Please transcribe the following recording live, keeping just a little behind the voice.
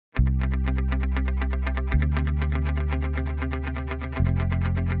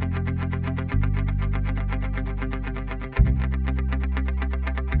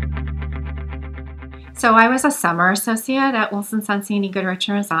So I was a summer associate at Wilson Sonsini Goodrich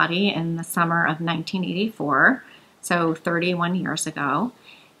and Rosati in the summer of 1984, so 31 years ago.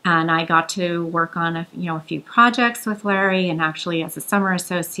 And I got to work on a few projects with Larry, and actually as a summer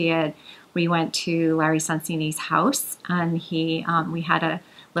associate, we went to Larry Sonsini's house, and we had a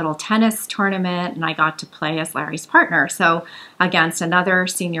little tennis tournament, and I got to play as Larry's partner. So against another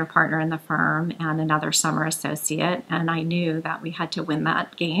senior partner in the firm and another summer associate, and I knew that we had to win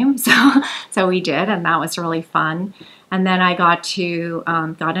that game. So we did, and that was really fun. And then I got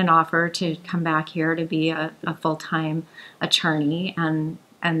an offer to come back here to be a full-time attorney, and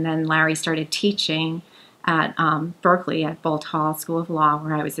then Larry started teaching at Berkeley at Bolt Hall School of Law,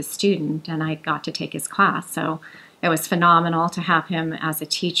 where I was a student, and I got to take his class. So it was phenomenal to have him as a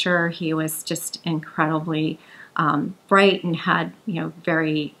teacher. He was just incredibly bright and had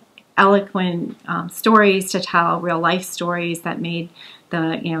very eloquent stories to tell, real life stories that made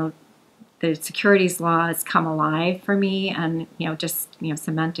the securities laws come alive for me, and just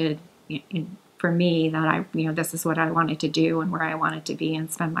cemented for me that this is what I wanted to do and where I wanted to be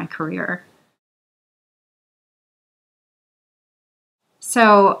and spend my career.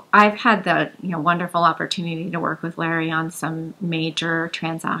 So I've had the wonderful opportunity to work with Larry on some major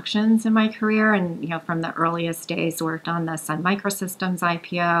transactions in my career, and from the earliest days worked on the Sun Microsystems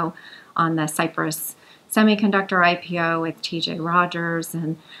IPO, on the Cypress Semiconductor IPO with T.J. Rogers,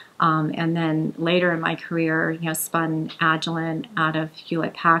 and then later in my career, spun Agilent out of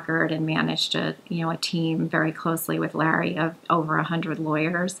Hewlett Packard and managed a team very closely with Larry of over 100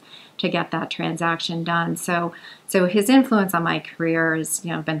 lawyers to get that transaction done. So his influence on my career has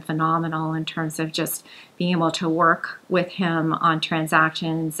been phenomenal in terms of just being able to work with him on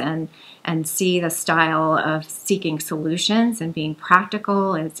transactions and see the style of seeking solutions and being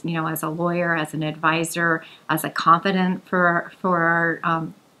practical as as a lawyer, as an advisor, as a confidant for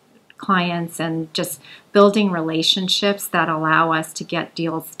our clients, and just building relationships that allow us to get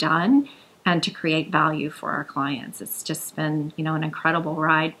deals done and to create value for our clients. It's just been, an incredible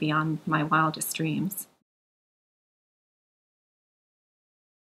ride beyond my wildest dreams.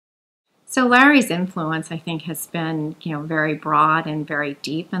 So Larry's influence, I think, has been, very broad and very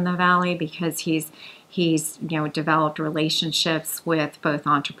deep in the Valley, because he's developed relationships with both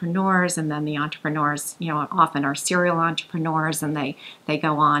entrepreneurs, and then the entrepreneurs, often are serial entrepreneurs, and they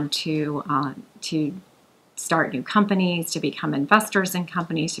go on to start new companies, to become investors in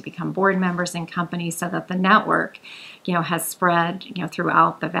companies, to become board members in companies, so that the network, has spread,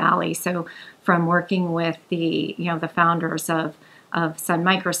 throughout the Valley. So from working with the founders of Sun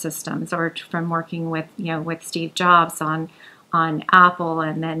Microsystems, or from working with Steve Jobs on Apple,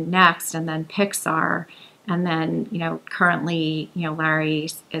 and then Next, and then Pixar, and then currently Larry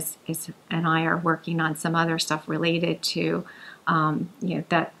and I are working on some other stuff related to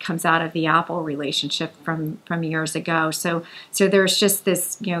that comes out of the Apple relationship from years ago. So there's just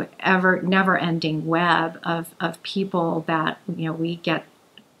this never-ending web of people that we get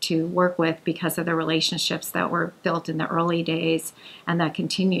to work with because of the relationships that were built in the early days, and that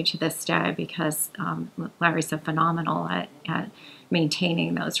continue to this day, because Larry's so phenomenal at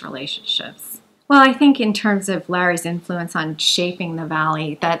maintaining those relationships. Well, I think in terms of Larry's influence on shaping the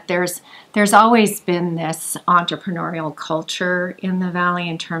Valley, that there's always been this entrepreneurial culture in the Valley,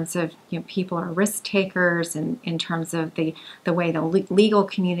 in terms of people are risk takers, and in terms of the way the legal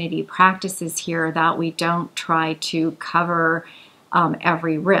community practices here, that we don't try to cover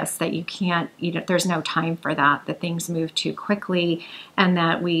every risk, that you can't, there's no time for that things move too quickly, and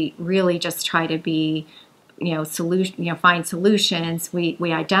that we really just try to be, find solutions.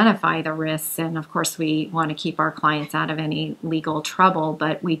 We identify the risks, and of course we want to keep our clients out of any legal trouble,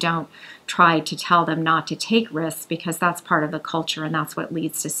 but we don't try to tell them not to take risks, because that's part of the culture, and that's what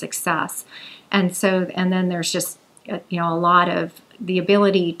leads to success. And then there's just, a lot of the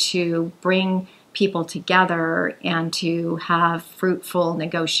ability to bring people together and to have fruitful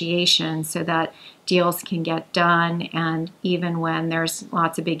negotiations so that deals can get done. And even when there's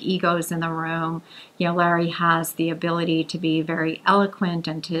lots of big egos in the room, Larry has the ability to be very eloquent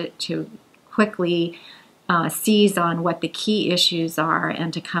and to quickly seize on what the key issues are,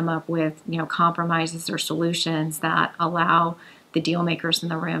 and to come up with compromises or solutions that allow the deal makers in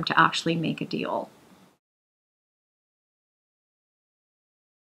the room to actually make a deal.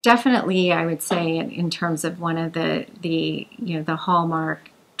 Definitely, I would say in terms of one of the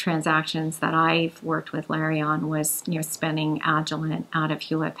hallmark transactions that I've worked with Larry on was spinning Agilent out of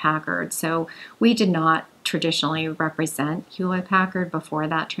Hewlett Packard. So we did not traditionally represent Hewlett Packard before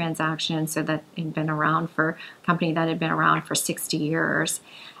that transaction. So that had been around for a company that had been around for 60 years.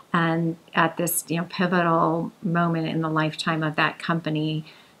 And at this pivotal moment in the lifetime of that company,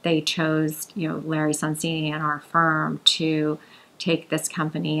 they chose, Larry Sonsini and our firm to take this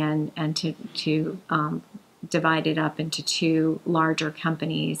company and to divide it up into two larger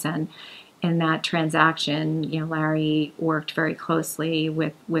companies. And in that transaction, Larry worked very closely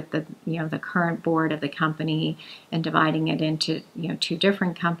with the the current board of the company and dividing it into two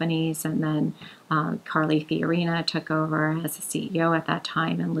different companies. And then Carly Fiorina took over as the CEO at that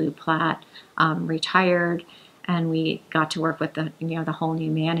time, and Lou Platt retired. And we got to work with the the whole new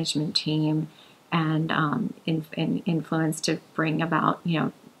management team and influence to bring about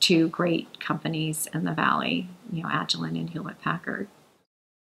two great companies in the Valley, Agilent and Hewlett Packard.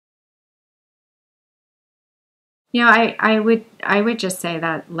 I would just say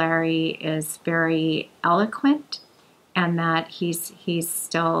that Larry is very eloquent, and that he's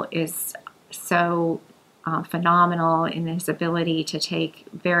still is so phenomenal in his ability to take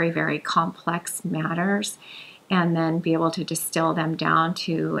very, very complex matters and then be able to distill them down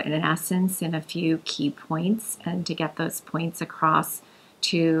to an essence in a few key points, and to get those points across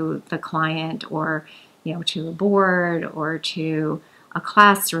to the client, or to a board, or to a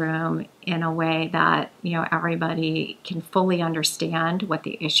classroom, in a way that everybody can fully understand what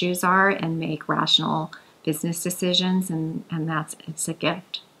the issues are and make rational business decisions, and it's a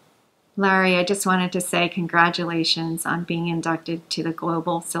gift. Larry, I just wanted to say congratulations on being inducted to the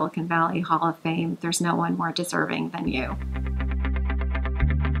Global Silicon Valley Hall of Fame. There's no one more deserving than you.